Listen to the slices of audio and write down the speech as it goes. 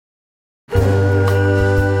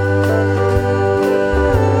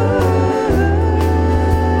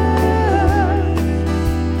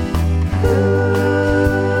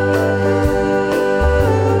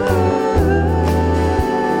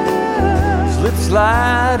slip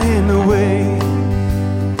sliding away,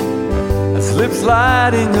 a slip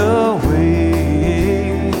sliding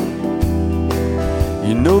away.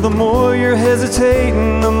 You know, the more you're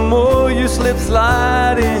hesitating, the more you slip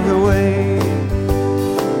sliding away.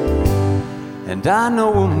 And I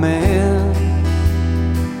know a man,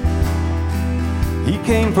 he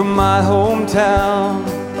came from my hometown.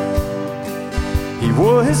 He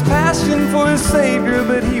wore his passion for his Savior,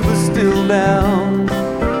 but he was still down.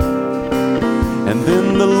 And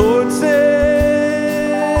then the Lord says,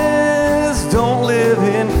 don't live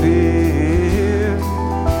in fear.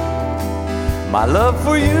 My love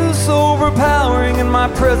for you's so overpowering, and my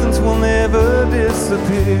presence will never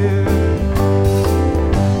disappear.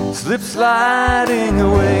 Slip sliding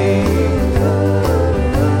away,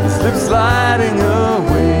 slip sliding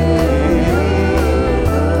away.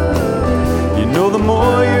 You know, the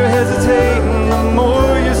more you're hesitating, the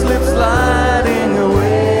more you slip sliding away.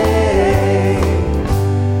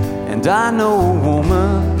 And I know a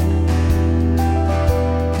woman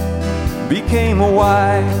became a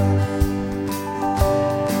wife.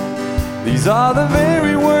 These are the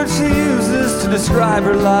very words she uses to describe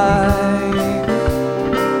her life.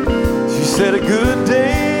 She said, a good day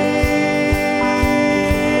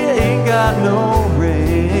ain't got no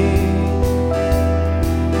rain.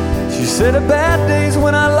 She said, a bad day's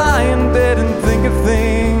when I lie in bed and think of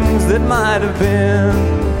things that might have been.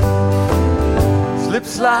 Slip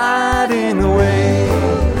sliding away,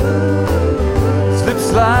 slip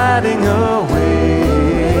sliding away.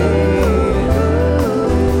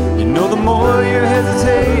 You know, the more you're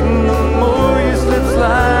hesitating, the more you slip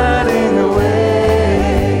sliding away.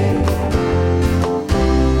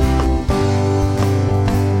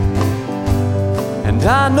 And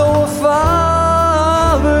I know a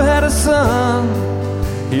father had a son.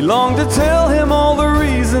 He longed to tell him all the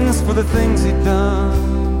reasons for the things he'd done.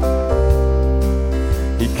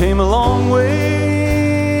 He came a long way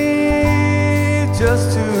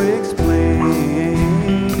just to explain.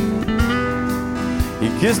 He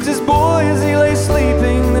kissed his boy as he lay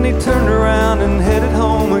sleeping, then he turned around and headed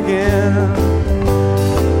home again.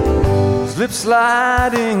 Slip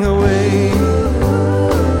sliding away,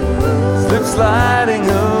 slip sliding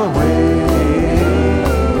away.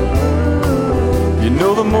 You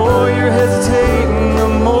know, the more you're hesitating, the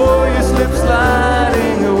more you slip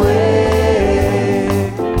sliding away.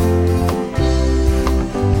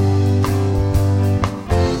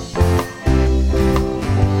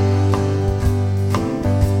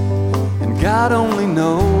 And God only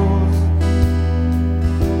knows,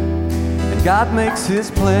 and God makes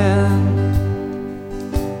his plan.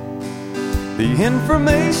 The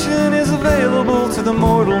information is available to the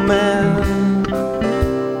mortal man.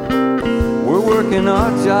 We're working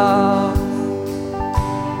our job,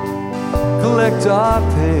 collect our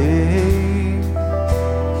pay.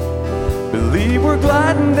 Believe we're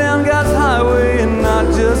gliding down God's highway and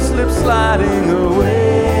not just slip sliding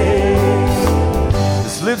away.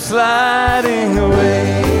 Slip sliding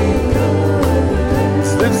away,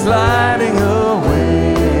 slip sliding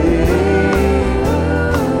away.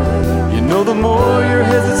 You know, the more you're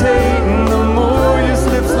hesitating, the more you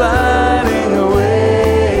slip sliding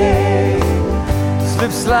away.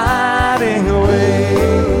 Slip sliding away,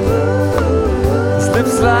 slip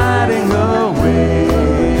sliding away.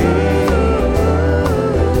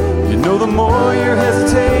 You know, the more you're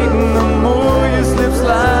hesitating, the more you slip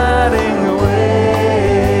sliding away.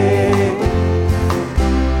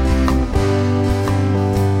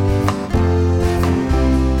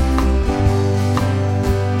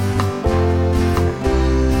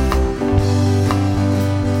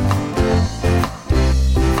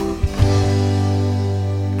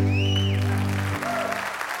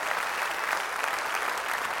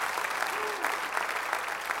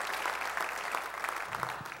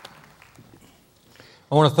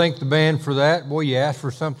 I want to thank the band for that. Boy, you asked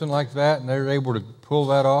for something like that, and they were able to pull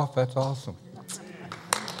that off. That's awesome.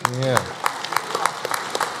 Yeah.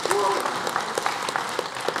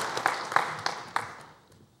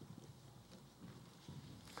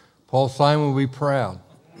 Paul Simon will be proud.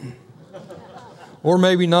 Or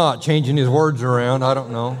maybe not, changing his words around. I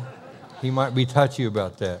don't know. He might be touchy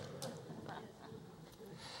about that.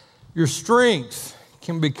 Your strength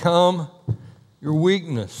can become your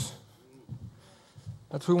weakness.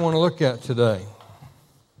 That's what we want to look at today.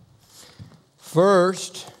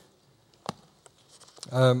 First,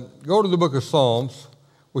 go to the book of Psalms,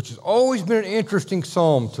 which has always been an interesting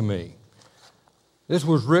psalm to me. This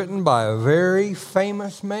was written by a very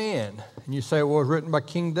famous man. And you say it was written by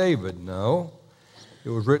King David. No, it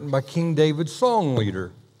was written by King David's song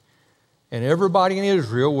leader. And everybody in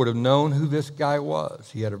Israel would have known who this guy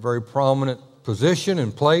was. He had a very prominent position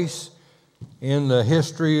and place in the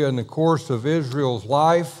history and the course of Israel's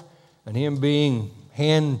life, and him being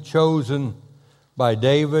hand-chosen by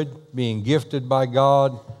David, being gifted by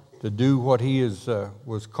God to do what he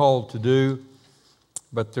was called to do.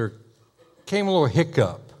 But there came a little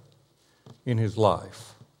hiccup in his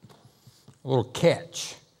life, a little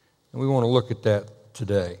catch, and we want to look at that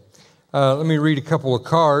today. Let me read a couple of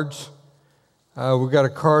cards. We've got a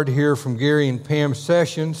card here from Gary and Pam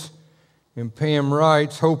Sessions, and Pam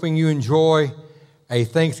writes, hoping you enjoy a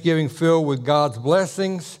Thanksgiving filled with God's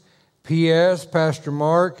blessings. P.S. Pastor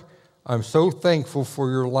Mark, I'm so thankful for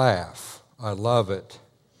your laugh. I love it.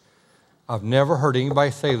 I've never heard anybody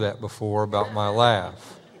say that before about my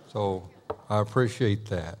laugh, so I appreciate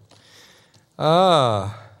that.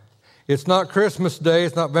 It's not Christmas Day,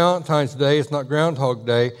 it's not Valentine's Day, it's not Groundhog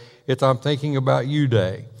Day, it's I'm thinking about you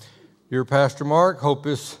day. Dear Pastor Mark, hope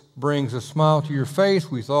this brings a smile to your face.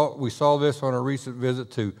 We saw this on a recent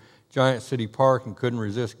visit to Giant City Park and couldn't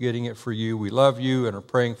resist getting it for you. We love you and are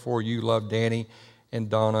praying for you. Love, Danny and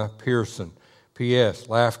Donna Pearson. P.S.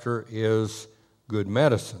 Laughter is good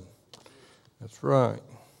medicine. That's right.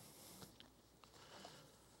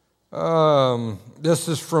 This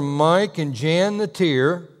is from Mike and Jan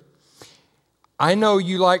Natier. I know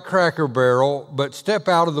you like Cracker Barrel, but step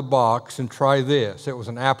out of the box and try this. It was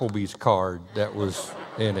an Applebee's card that was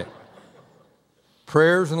in it.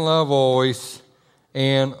 Prayers and love always,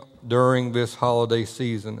 and during this holiday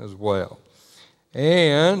season as well.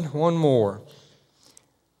 And one more.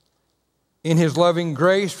 In his loving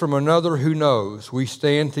grace from another who knows, we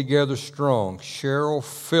stand together strong. Cheryl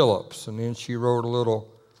Phillips. And then she wrote a little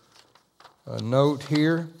note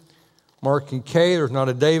here. Mark and Kay, there's not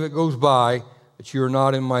a day that goes by that you are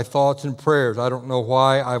not in my thoughts and prayers. I don't know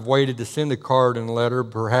why I've waited to send a card and a letter,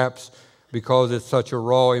 perhaps because it's such a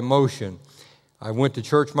raw emotion. I went to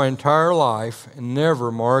church my entire life, and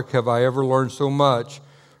never, Mark, have I ever learned so much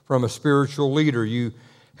from a spiritual leader. You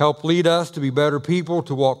help lead us to be better people,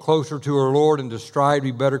 to walk closer to our Lord, and to strive to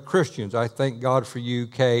be better Christians. I thank God for you,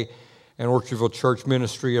 Kay, and Orchardville Church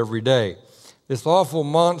Ministry every day. This awful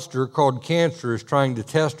monster called cancer is trying to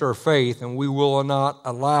test our faith, and we will not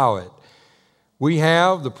allow it. We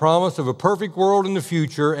have the promise of a perfect world in the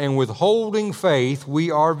future, and with holding faith, we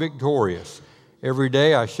are victorious. Every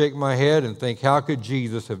day I shake my head and think, how could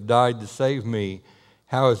Jesus have died to save me?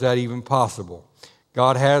 How is that even possible?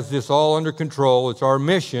 God has this all under control. It's our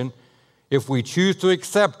mission, if we choose to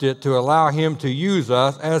accept it, to allow him to use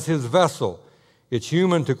us as his vessel. It's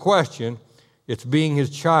human to question. It's being his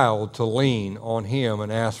child to lean on him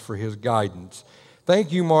and ask for his guidance.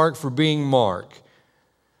 Thank you, Mark, for being Mark.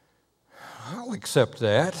 I'll accept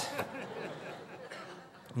that.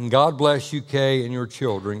 And God bless you, Kay, and your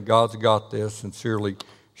children. God's got this. Sincerely,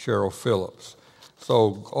 Cheryl Phillips.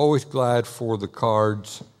 So always glad for the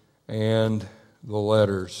cards and the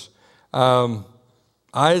letters.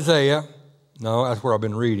 Isaiah, no, that's where I've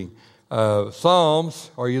been reading.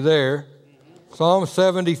 Psalms, are you there? Psalm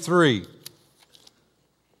 73,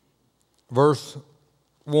 verse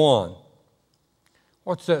 1.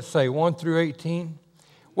 What's that say, 1 through 18?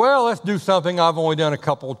 Well, let's do something I've only done a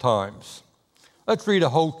couple of times. Let's read a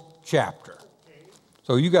whole chapter.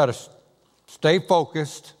 So you got to stay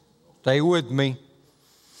focused, stay with me.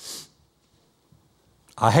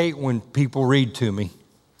 I hate when people read to me,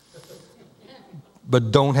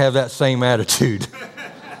 but don't have that same attitude.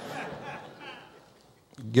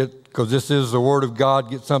 Because this is the Word of God,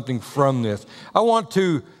 get something from this. I want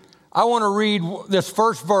to read this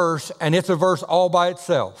first verse, and it's a verse all by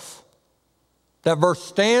itself. That verse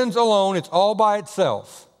stands alone, it's all by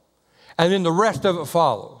itself. And then the rest of it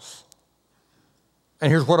follows.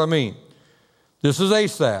 And here's what I mean. This is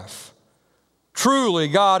Asaph. Truly,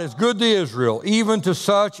 God is good to Israel, even to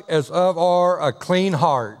such as are a clean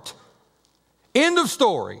heart. End of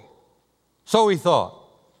story. So he thought.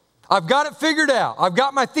 I've got it figured out. I've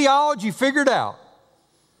got my theology figured out.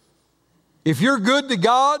 If you're good to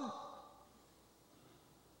God,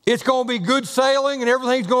 it's going to be good sailing and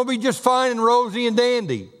everything's going to be just fine and rosy and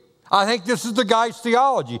dandy. I think this is the guy's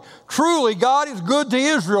theology. Truly, God is good to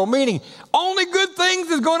Israel, meaning only good things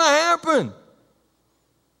is going to happen.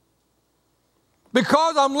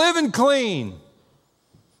 Because I'm living clean.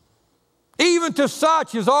 Even to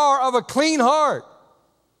such as are of a clean heart.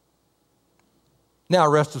 Now,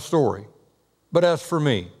 rest of the story. But as for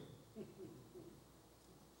me,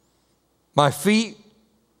 my feet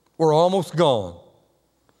were almost gone.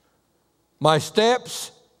 My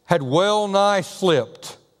steps had well nigh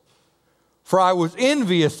slipped, for I was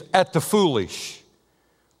envious at the foolish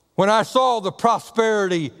when I saw the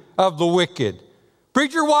prosperity of the wicked.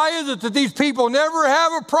 Preacher, why is it that these people never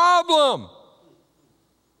have a problem?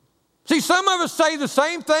 See, some of us say the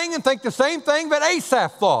same thing and think the same thing that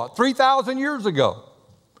Asaph thought 3,000 years ago.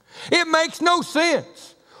 It makes no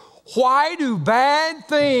sense. Why do bad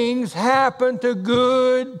things happen to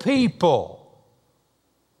good people?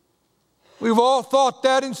 We've all thought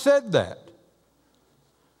that and said that.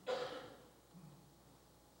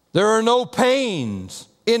 There are no pains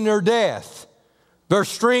in their death. Their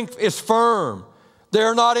strength is firm. They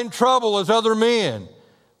are not in trouble as other men.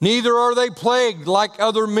 Neither are they plagued like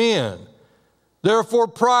other men. Therefore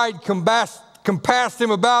pride compassed them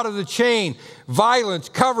about as a chain. Violence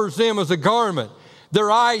covers them as a garment. Their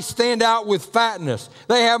eyes stand out with fatness.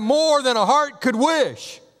 They have more than a heart could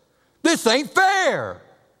wish. This ain't fair.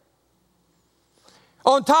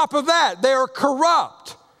 On top of that, they are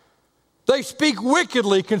corrupt. They speak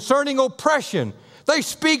wickedly concerning oppression. They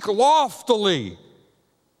speak loftily.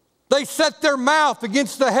 They set their mouth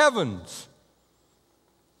against the heavens.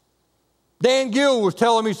 Dan Gill was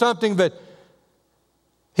telling me something that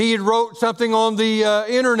he had wrote something on the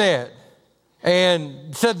internet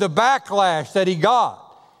and said the backlash that he got.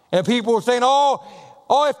 And people were saying, oh,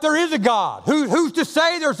 if there is a God, who's to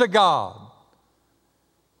say there's a God?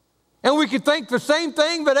 And we could think the same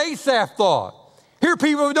thing that Asaph thought. Here are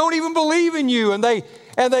people who don't even believe in you, and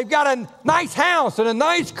they've got a nice house and a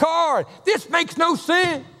nice car. This makes no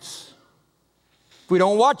sense. If we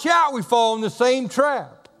don't watch out, we fall in the same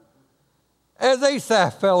trap as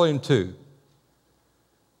Asaph fell into.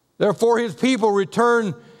 Therefore his people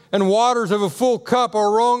return, and waters of a full cup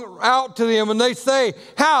are wrung out to them, and they say,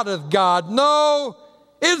 how doth God know?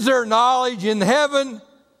 Is there knowledge in heaven?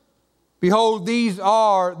 Behold, these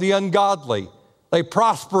are the ungodly. They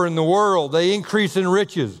prosper in the world. They increase in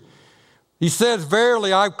riches. He says,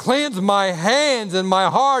 verily, I've cleansed my hands and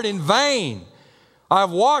my heart in vain.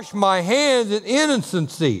 I've washed my hands in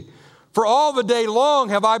innocency. For all the day long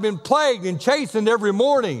have I been plagued and chastened every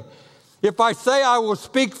morning. If I say I will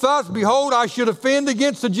speak thus, behold, I should offend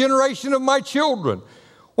against the generation of my children.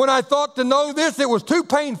 When I thought to know this, it was too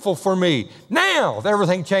painful for me. Now,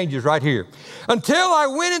 everything changes right here. Until I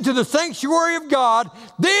went into the sanctuary of God,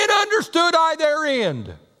 then understood I their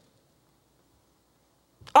end.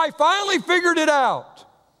 I finally figured it out.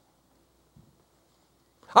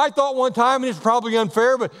 I thought one time, and it's probably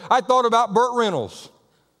unfair, but I thought about Burt Reynolds.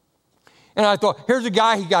 And I thought, here's a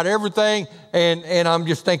guy, he got everything, and I'm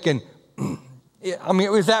just thinking, I mean,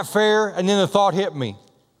 was that fair? And then the thought hit me.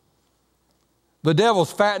 The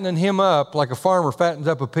devil's fattening him up like a farmer fattens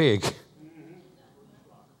up a pig.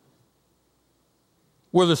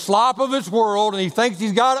 With the slop of this world, and he thinks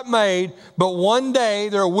he's got it made, but one day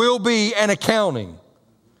there will be an accounting.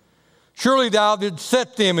 Surely thou didst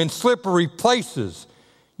set them in slippery places.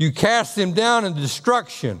 You cast them down into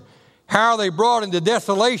destruction. How are they brought into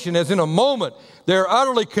desolation, as in a moment they're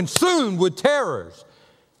utterly consumed with terrors.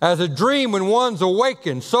 As a dream when one's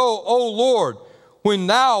awakened, so, O Lord, when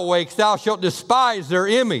thou awakest, thou shalt despise their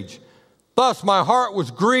image. Thus my heart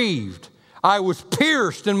was grieved. I was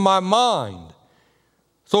pierced in my mind.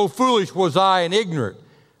 So foolish was I and ignorant.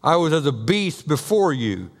 I was as a beast before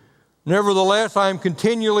you. Nevertheless, I am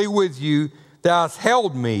continually with you. Thou hast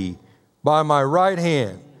held me by my right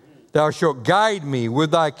hand. Thou shalt guide me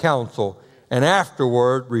with thy counsel, and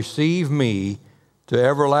afterward receive me to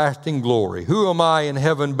everlasting glory. Who am I in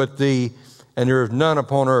heaven but thee? And there is none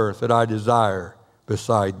upon earth that I desire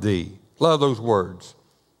beside thee. Love those words.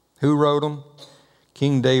 Who wrote them?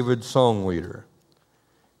 King David, song leader.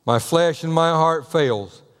 My flesh and my heart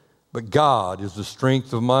fails, but God is the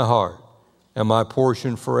strength of my heart and my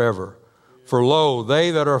portion forever. For lo,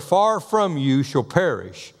 they that are far from you shall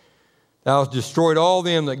perish. Thou hast destroyed all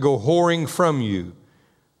them that go whoring from you.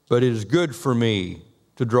 But it is good for me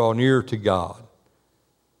to draw near to God.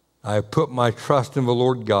 I have put my trust in the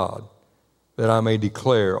Lord God, that I may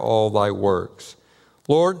declare all thy works.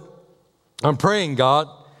 Lord, I'm praying, God,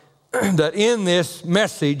 that in this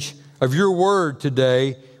message of your word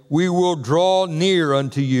today, we will draw near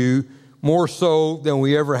unto you more so than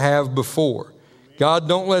we ever have before. God,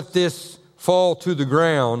 don't let this fall to the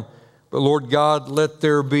ground, but Lord God, let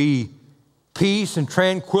there be peace and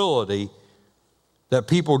tranquility that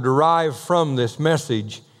people derive from this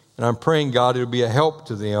message. And I'm praying, God, it'll be a help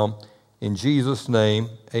to them. In Jesus' name,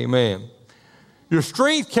 amen. Your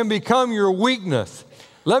strength can become your weakness.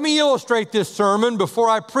 Let me illustrate this sermon before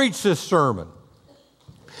I preach this sermon.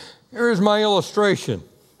 Here's my illustration.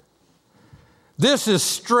 This is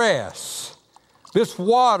stress. This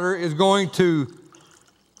water is going to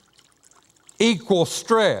equal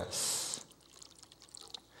stress.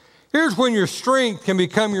 Here's when your strength can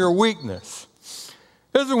become your weakness.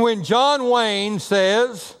 This is when John Wayne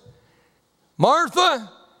says, Martha,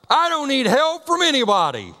 I don't need help from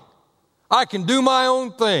anybody. I can do my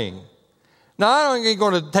own thing. Now, I ain't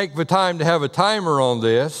going to take the time to have a timer on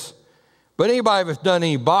this, but anybody that's done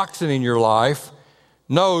any boxing in your life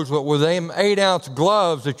knows that with them 8-ounce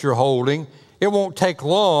gloves that you're holding, it won't take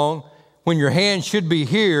long. When your hands should be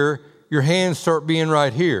here, your hands start being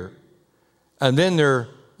right here. And then they're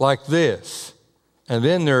like this. And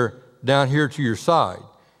then they're down here to your side.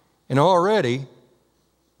 And already,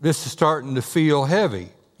 this is starting to feel heavy.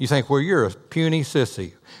 You think, well, you're a puny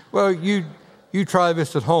sissy. Well, you try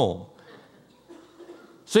this at home.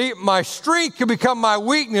 See, my strength can become my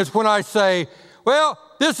weakness when I say, well,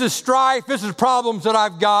 this is strife, this is problems that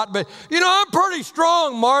I've got, but, I'm pretty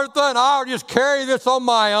strong, Martha, and I'll just carry this on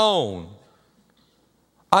my own.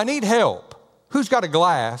 I need help. Who's got a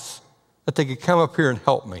glass that they could come up here and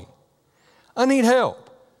help me? I need help.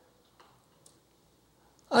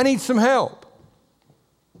 I need some help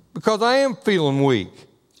because I am feeling weak.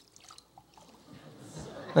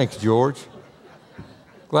 Thanks, George.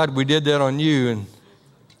 Glad we did that on you. And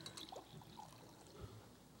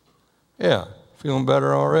yeah, feeling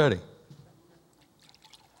better already.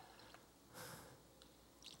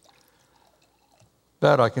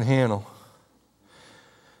 That I can handle.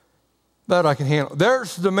 That I can handle.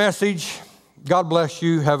 There's the message. God bless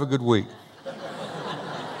you. Have a good week.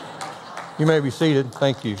 You may be seated.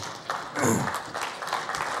 Thank you.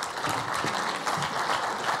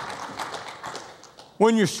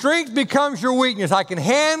 When your strength becomes your weakness, I can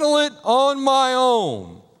handle it on my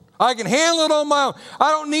own. I can handle it on my own. I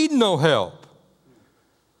don't need no help.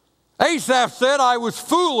 Asaph said, I was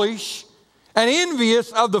foolish and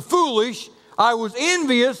envious of the foolish. I was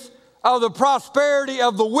envious of the prosperity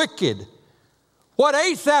of the wicked. What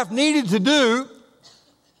Asaph needed to do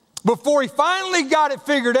before he finally got it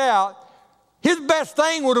figured out, his best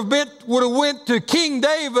thing would have went to King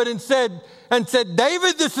David and said,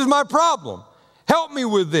 David, this is my problem. Help me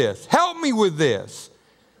with this. Help me with this.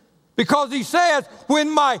 Because he says,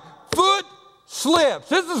 when my foot slips,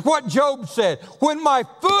 this is what Job said, when my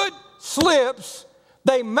foot slips,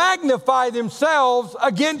 they magnify themselves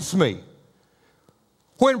against me.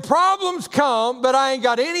 When problems come that I ain't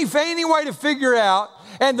got any way to figure out,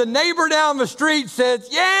 and the neighbor down the street says,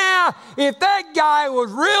 yeah, if that guy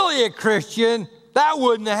was really a Christian, that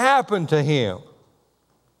wouldn't have happened to him.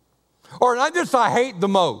 Or this I hate the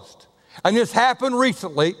most. And this happened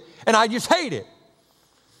recently, and I just hate it.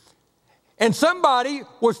 And somebody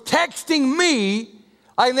was texting me,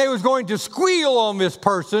 and they was going to squeal on this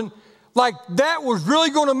person, like that was really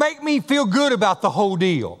going to make me feel good about the whole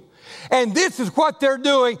deal. And this is what they're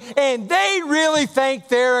doing, and they really think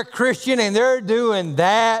they're a Christian, and they're doing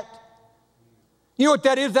that. You know what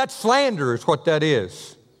that is? That's slander is what that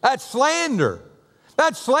is. That's slander.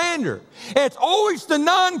 That's slander. And it's always the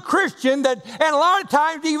non-Christian and a lot of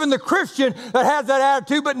times even the Christian that has that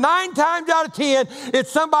attitude, but 9 times out of 10, it's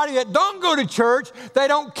somebody that don't go to church, they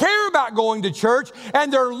don't care about going to church,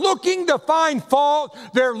 and they're looking to find fault.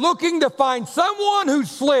 They're looking to find someone who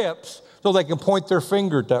slips so they can point their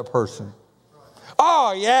finger at that person.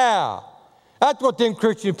 Oh, yeah. That's what them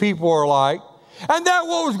Christian people are like. And that's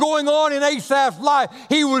what was going on in Asaph's life.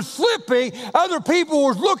 He was slipping. Other people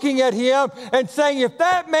was looking at him and saying, if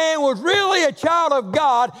that man was really a child of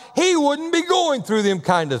God, he wouldn't be going through them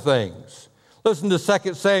kind of things. Listen to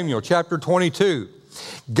 2 Samuel chapter 22.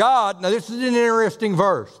 God, now this is an interesting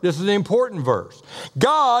verse. This is an important verse.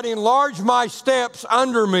 God enlarged my steps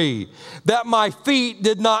under me, that my feet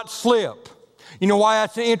did not slip. You know why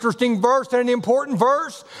that's an interesting verse and an important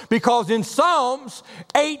verse? Because in Psalms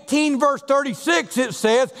 18 verse 36 it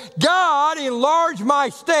says, God enlarged my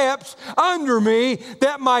steps under me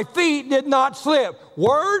that my feet did not slip.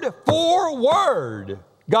 Word for word,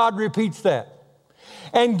 God repeats that.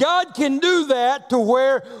 And God can do that to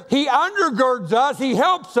where He undergirds us, He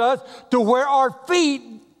helps us to where our feet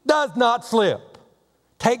does not slip.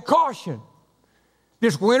 Take caution.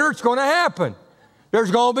 This winter it's going to happen. There's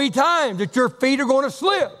going to be times that your feet are going to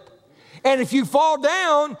slip. And if you fall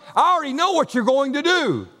down, I already know what you're going to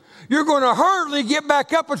do. You're going to hurriedly get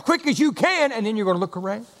back up as quick as you can, and then you're going to look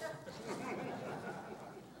around.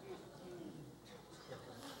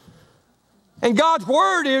 And God's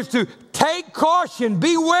word is to take caution,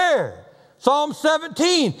 beware. Psalm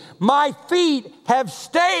 17, my feet have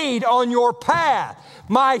stayed on your path.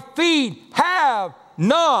 My feet have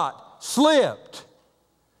not slipped.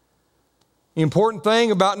 The important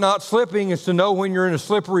thing about not slipping is to know when you're in a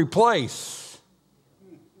slippery place.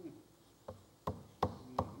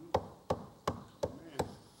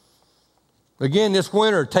 Again, this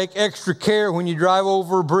winter, take extra care when you drive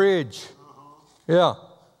over a bridge. Yeah.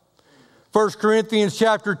 1 Corinthians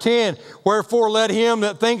chapter 10, wherefore let him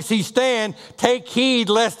that thinks he stand take heed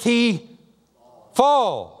lest he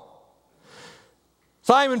fall.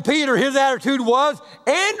 Simon Peter, his attitude was,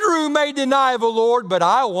 Andrew may deny the Lord, but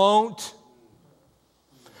I won't.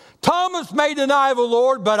 Thomas may deny the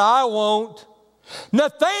Lord, but I won't.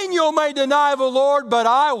 Nathaniel may deny the Lord, but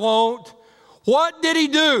I won't. What did he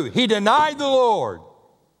do? He denied the Lord.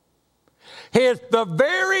 The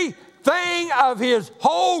very thing of his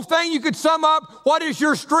whole thing, you could sum up, what is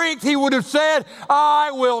your strength? He would have said,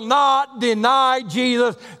 I will not deny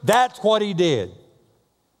Jesus. That's what he did.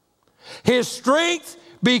 His strength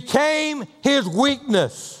became his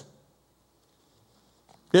weakness.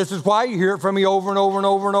 This is why you hear it from me over and over and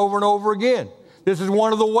over and over and over again. This is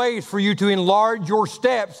one of the ways for you to enlarge your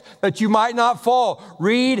steps that you might not fall.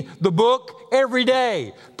 Read the book every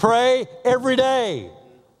day. Pray every day.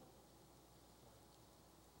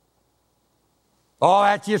 Oh,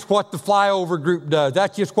 that's just what the flyover group does.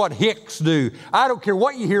 That's just what Hicks do. I don't care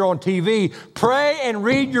what you hear on TV. Pray and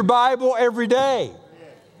read your Bible every day.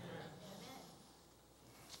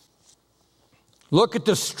 Look at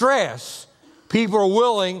the stress people are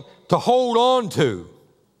willing to hold on to.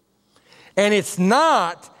 And it's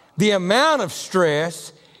not the amount of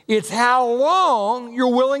stress, it's how long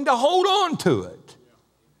you're willing to hold on to it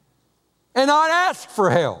and not ask for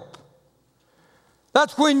help.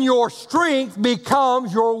 That's when your strength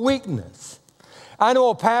becomes your weakness. I know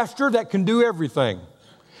a pastor that can do everything.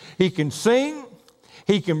 He can sing,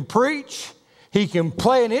 he can preach, he can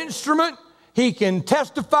play an instrument, he can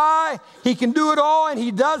testify, he can do it all, and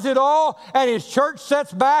he does it all, and his church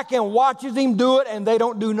sits back and watches him do it, and they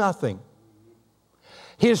don't do nothing.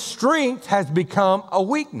 His strength has become a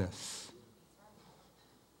weakness.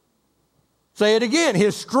 Say it again.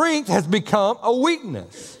 His strength has become a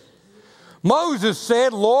weakness. Moses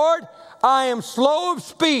said, Lord, I am slow of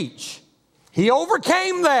speech. He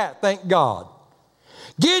overcame that, thank God.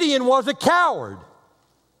 Gideon was a coward.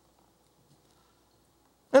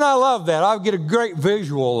 And I love that. I get a great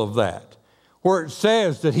visual of that, where it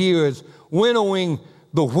says that he is winnowing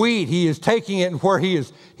the wheat. He is taking it and where he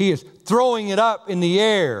is throwing it up in the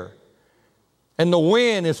air. And the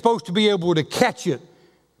wind is supposed to be able to catch it.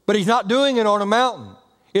 But he's not doing it on a mountain.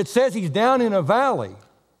 It says he's down in a valley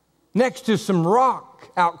next to some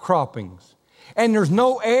rock outcroppings. And there's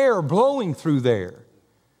no air blowing through there.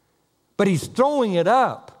 But he's throwing it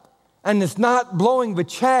up. And it's not blowing the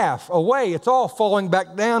chaff away. It's all falling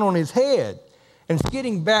back down on his head. And it's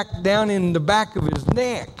getting back down in the back of his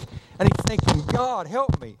neck. And he's thinking, God,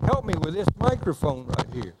 help me. Help me with this microphone right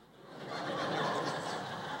here.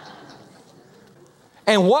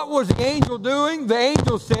 And what was the angel doing? The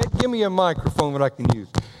angel said, give me a microphone that I can use.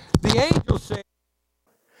 The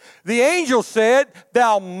angel said,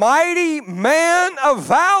 thou mighty man of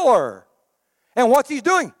valor. And what's he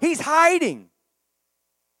doing? He's hiding.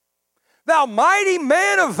 Thou mighty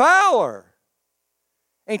man of valor.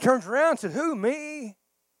 And he turns around and said, who, me?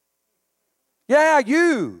 Yeah,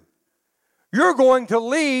 you. You're going to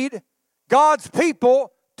lead God's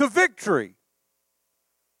people to victory.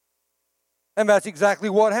 And that's exactly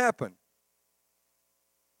what happened.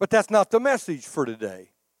 But that's not the message for today.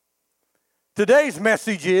 Today's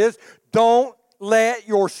message is, don't let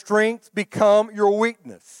your strength become your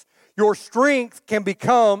weakness. Your strength can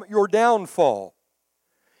become your downfall.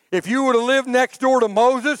 If you would have lived next door to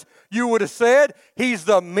Moses, you would have said, he's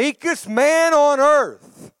the meekest man on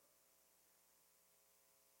earth.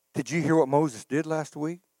 Did you hear what Moses did last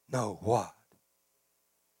week? No, what?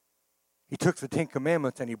 He took the 10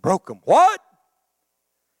 Commandments and he broke them. What?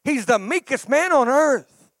 He's the meekest man on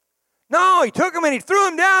earth. No, he took them and he threw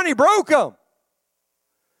them down and he broke them.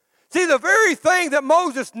 See, the very thing that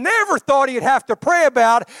Moses never thought he'd have to pray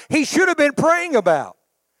about, he should have been praying about.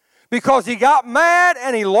 Because he got mad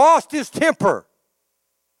and he lost his temper.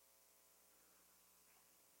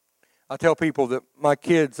 I tell people that my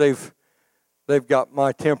kids, they've got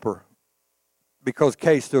my temper because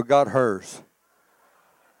Kay still got hers.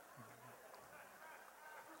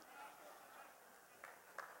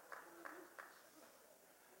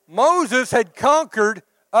 Moses had conquered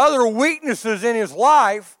other weaknesses in his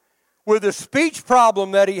life with the speech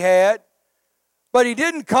problem that he had, but he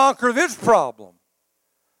didn't conquer this problem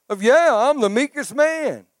of, I'm the meekest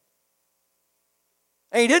man.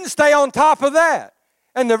 And he didn't stay on top of that.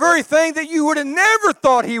 And the very thing that you would have never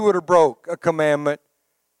thought he would have broke a commandment,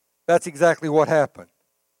 that's exactly what happened.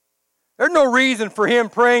 There's no reason for him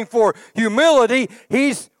praying for humility.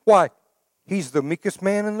 He's the meekest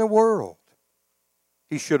man in the world.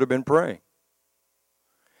 He should have been praying.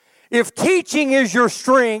 If teaching is your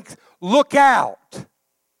strength, look out.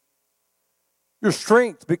 Your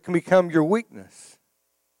strength can become your weakness.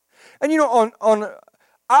 And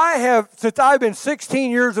since I've been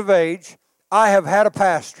 16 years of age, I have had a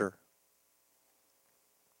pastor.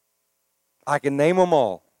 I can name them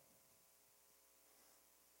all.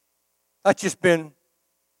 That's just been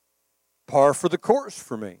par for the course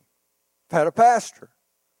for me. I've had a pastor.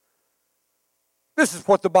 This is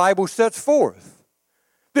what the Bible sets forth.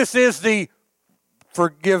 This is the,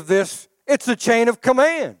 forgive this, it's a chain of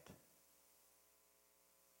command.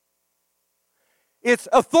 It's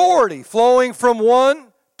authority flowing from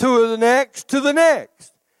one to the next to the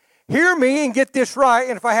next. Hear me and get this right,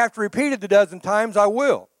 and if I have to repeat it a dozen times, I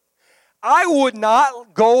will. I would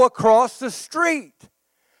not go across the street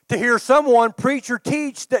to hear someone preach or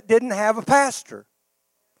teach that didn't have a pastor.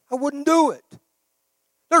 I wouldn't do it.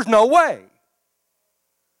 There's no way.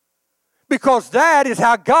 Because that is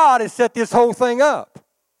how God has set this whole thing up.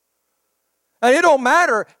 And it don't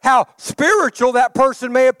matter how spiritual that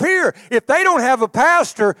person may appear. If they don't have a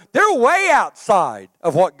pastor, they're way outside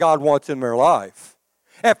of what God wants in their life.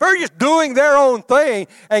 If they're just doing their own thing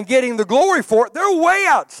and getting the glory for it, they're way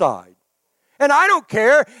outside. And I don't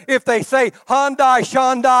care if they say Handai,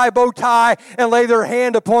 Shandai, bow tie, and lay their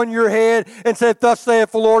hand upon your head and say, thus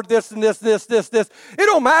saith the Lord, this and this, this, this, this. It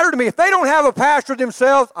don't matter to me. If they don't have a pastor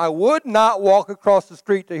themselves, I would not walk across the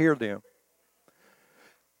street to hear them.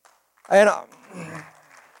 And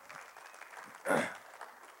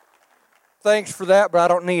thanks for that, but I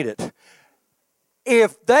don't need it.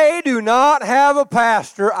 If they do not have a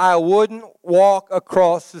pastor, I wouldn't walk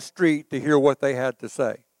across the street to hear what they had to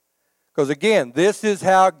say. Because again, this is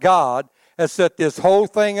how God has set this whole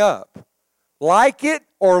thing up. Like it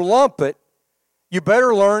or lump it, you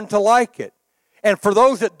better learn to like it. And for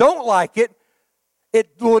those that don't like it, it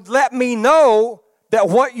would let me know that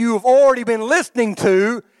what you've already been listening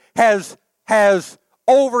to has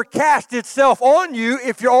overcast itself on you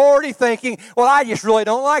if you're already thinking, well, I just really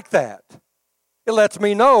don't like that. It lets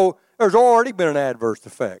me know there's already been an adverse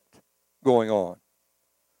effect going on.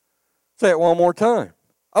 Say it one more time.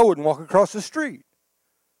 I wouldn't walk across the street.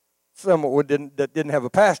 Someone that didn't have a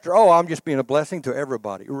pastor. Oh, I'm just being a blessing to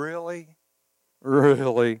everybody. Really?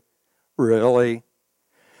 Really? Really?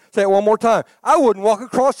 Say it one more time. I wouldn't walk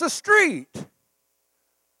across the street.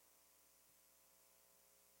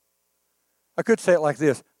 I could say it like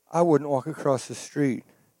this. I wouldn't walk across the street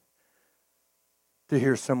to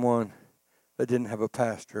hear someone that didn't have a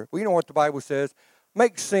pastor. Well, you know what the Bible says?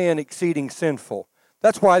 Make sin exceeding sinful.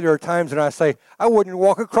 That's why there are times when I say, I wouldn't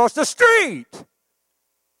walk across the street.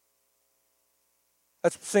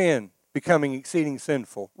 That's sin becoming exceeding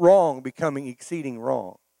sinful. Wrong becoming exceeding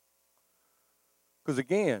wrong. Because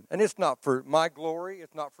again, and it's not for my glory,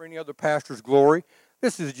 it's not for any other pastor's glory.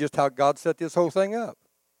 This is just how God set this whole thing up.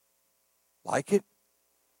 Like it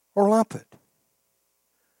or lump it.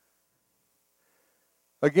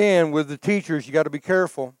 Again, with the teachers, you got to be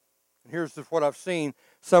careful. Here's what I've seen.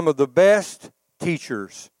 Some of the best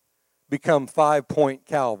teachers become 5-point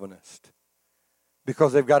Calvinists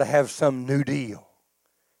because they've got to have some new deal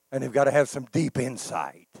and they've got to have some deep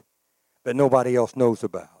insight that nobody else knows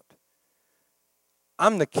about.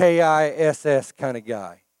 I'm the KISS kind of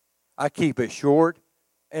guy. I keep it short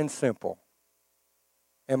and simple.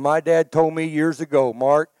 And my dad told me years ago,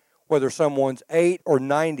 Mark, whether someone's 8 or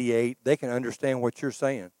 98, they can understand what you're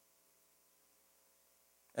saying.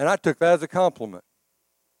 And I took that as a compliment.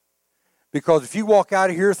 Because if you walk out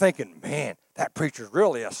of here thinking, man, that preacher's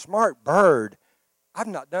really a smart bird, I've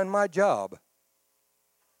not done my job.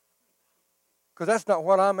 Because that's not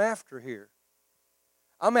what I'm after here.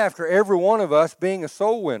 I'm after every one of us being a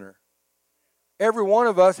soul winner. Every one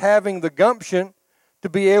of us having the gumption to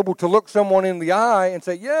be able to look someone in the eye and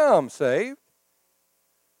say, yeah, I'm saved.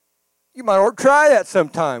 You might ought to try that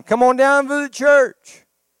sometime. Come on down to the church.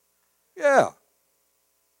 Yeah.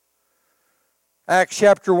 Acts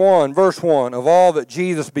chapter 1, verse 1, of all that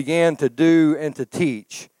Jesus began to do and to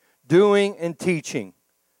teach, doing and teaching.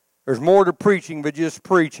 There's more to preaching than just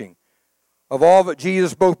preaching. Of all that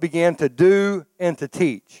Jesus both began to do and to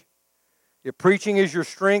teach. If preaching is your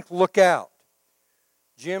strength, look out.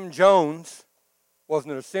 Jim Jones was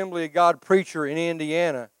an Assembly of God preacher in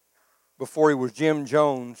Indiana before he was Jim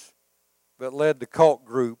Jones that led the cult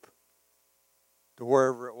group to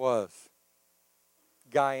wherever it was.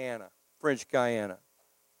 Guyana. French Guyana.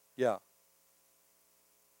 Yeah.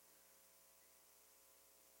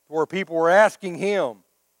 Where people were asking him,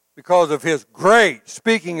 because of his great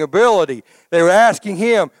speaking ability, they were asking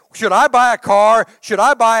him, should I buy a car? Should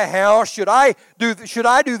I buy a house? Should I do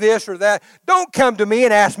this or that? Don't come to me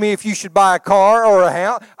and ask me if you should buy a car or a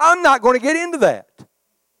house. I'm not going to get into that.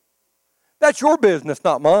 That's your business,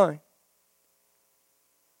 not mine.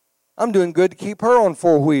 I'm doing good to keep her on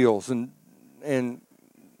 4 wheels and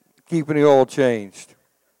keeping the oil changed.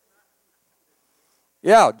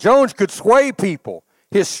 Yeah, Jones could sway people.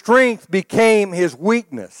 His strength became his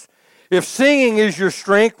weakness. If singing is your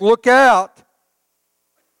strength, look out.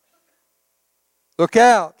 Look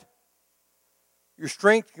out. Your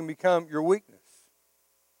strength can become your weakness.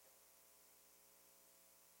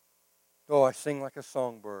 Oh, I sing like a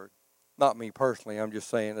songbird. Not me personally. I'm just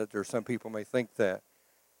saying that there's some people may think that.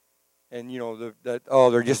 And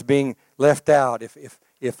they're just being left out.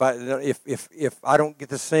 If I don't get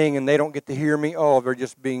to sing and they don't get to hear me, they're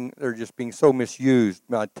just being so misused,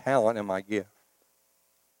 my talent and my gift.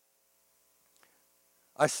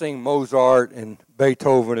 I sing Mozart and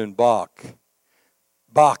Beethoven and Bach.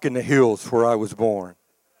 Bach in the hills where I was born.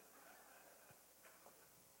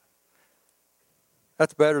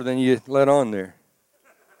 That's better than you let on there.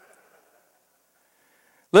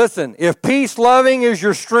 Listen, if peace-loving is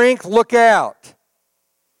your strength, look out.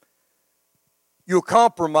 You'll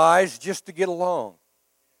compromise just to get along.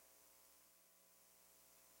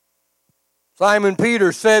 Simon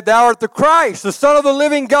Peter said, "Thou art the Christ, the Son of the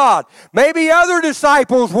living God. Maybe other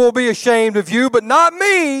disciples will be ashamed of you, but not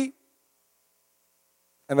me."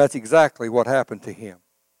 And that's exactly what happened to him.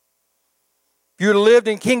 If you'd have lived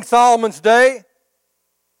in King Solomon's day,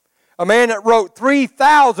 a man that wrote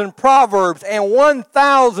 3,000 proverbs and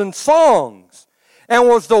 1,000 songs and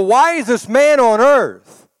was the wisest man on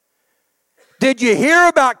earth. Did you hear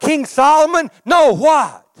about King Solomon? No,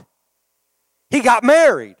 what? He got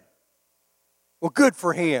married. Well, good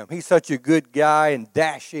for him. He's such a good guy and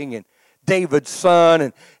dashing and David's son,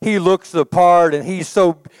 and he looks the part,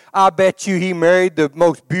 and I bet you he married the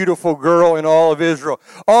most beautiful girl in all of Israel.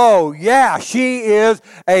 Oh, yeah, she is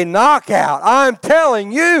a knockout. I'm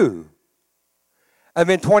telling you. And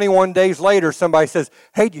then 21 days later, somebody says,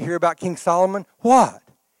 "Hey, did you hear about King Solomon?" What?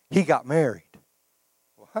 He got married.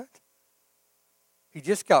 What? He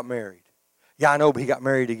just got married. Yeah, I know, but he got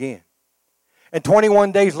married again. And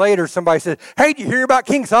 21 days later, somebody says, "Hey, did you hear about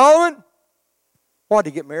King Solomon?" What,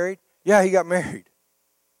 did he get married? Yeah, he got married.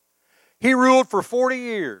 He ruled for 40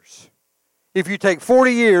 years. If you take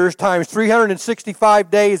 40 years times 365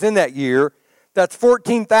 days in that year, that's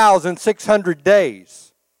 14,600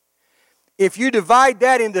 days. If you divide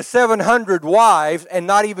that into 700 wives and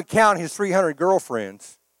not even count his 300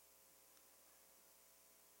 girlfriends,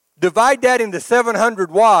 divide that into 700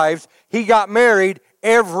 wives, he got married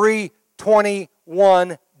every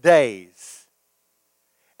 21 days.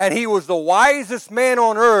 And he was the wisest man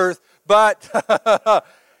on earth, but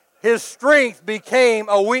his strength became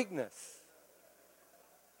a weakness.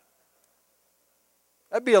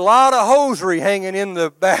 That'd be a lot of hosiery hanging in the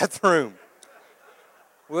bathroom,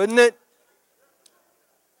 wouldn't it?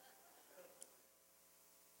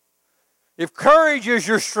 If courage is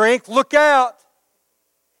your strength, look out.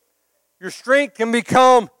 Your strength can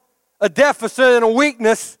become a deficit and a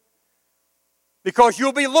weakness because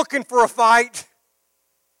you'll be looking for a fight.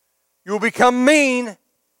 You'll become mean.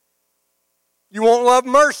 You won't love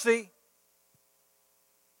mercy.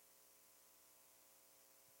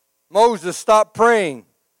 Moses stopped praying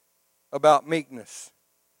about meekness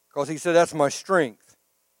because he said, "That's my strength."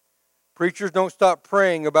 Preachers, don't stop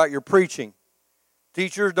praying about your preaching.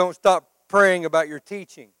 Teachers, don't stop praying about your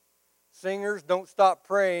teaching. Singers, don't stop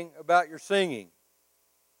praying about your singing.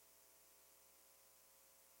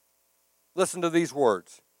 Listen to these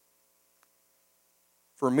words.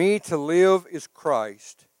 "For me to live is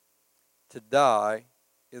Christ, to die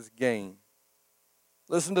is gain."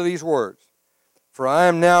 Listen to these words. "For I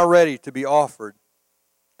am now ready to be offered,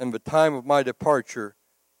 and the time of my departure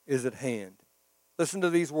is at hand." Listen to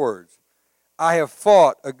these words. "I have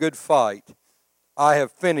fought a good fight. I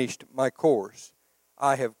have finished my course.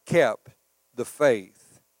 I have kept the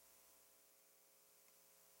faith."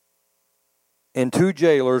 And two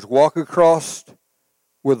jailers walk across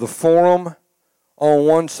with the Forum on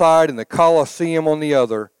one side and the Colosseum on the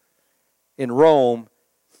other in Rome,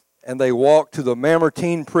 and they walk to the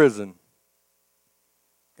Mamertine prison.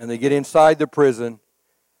 And they get inside the prison,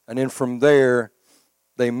 and then from there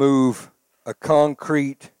they move a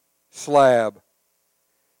concrete slab,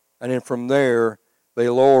 and then from there they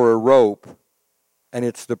lower a rope, and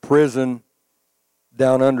it's the prison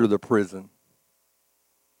down under the prison.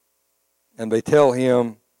 And they tell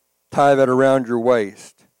him, "Tie that around your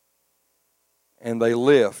waist." And they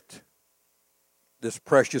lift this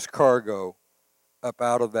precious cargo up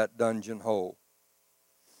out of that dungeon hole.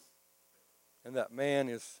 And that man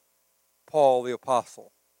is Paul the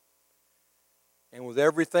Apostle. And with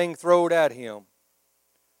everything thrown at him,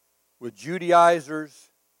 with Judaizers,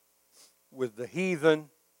 with the heathen,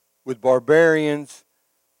 with barbarians,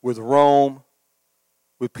 with Rome,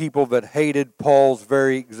 with people that hated Paul's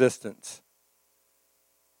very existence,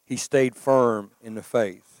 he stayed firm in the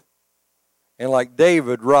faith. And like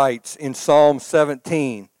David writes in Psalm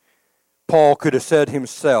 17, Paul could have said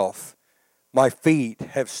himself, my feet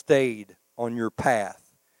have stayed on your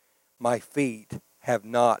path. My feet have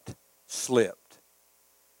not slipped.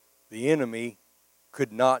 The enemy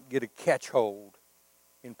could not get a catchhold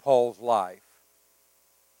in Paul's life.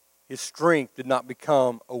 His strength did not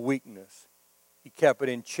become a weakness. He kept it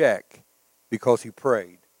in check because he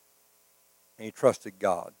prayed and he trusted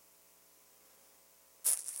God.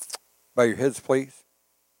 Bow your heads, please.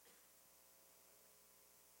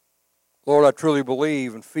 Lord, I truly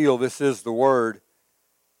believe and feel this is the word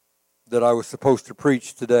that I was supposed to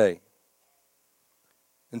preach today.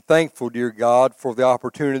 And thankful, dear God, for the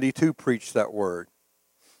opportunity to preach that word.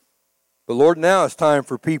 But Lord, now it's time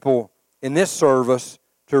for people in this service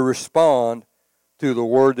to respond to the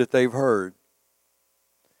word that they've heard.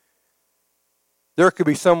 There could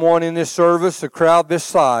be someone in this service, a crowd this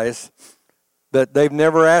size, that they've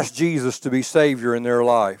never asked Jesus to be Savior in their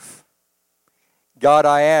life. God,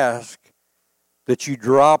 I ask that you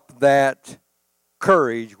drop that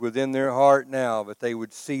courage within their heart now, that they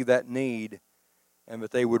would see that need and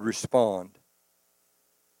that they would respond.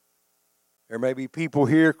 There may be people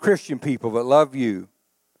here, Christian people, that love you,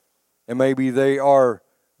 and maybe they are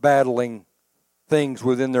battling things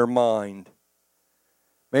within their mind.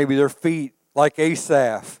 Maybe their feet, like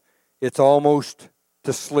Asaph, it's almost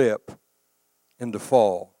to slip and to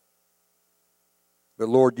fall. But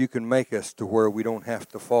Lord, you can make us to where we don't have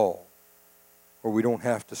to fall, or we don't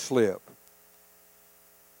have to slip.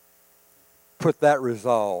 Put that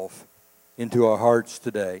resolve into our hearts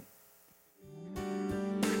today.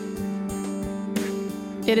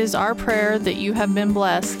 It is our prayer that you have been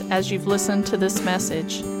blessed as you've listened to this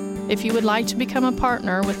message. If you would like to become a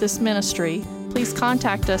partner with this ministry, please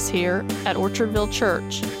contact us here at Orchardville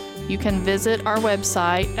Church. You can visit our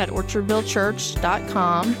website at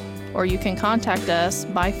orchardvillechurch.com, or you can contact us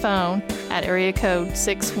by phone at area code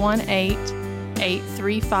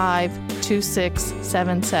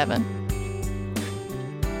 618-835-2677.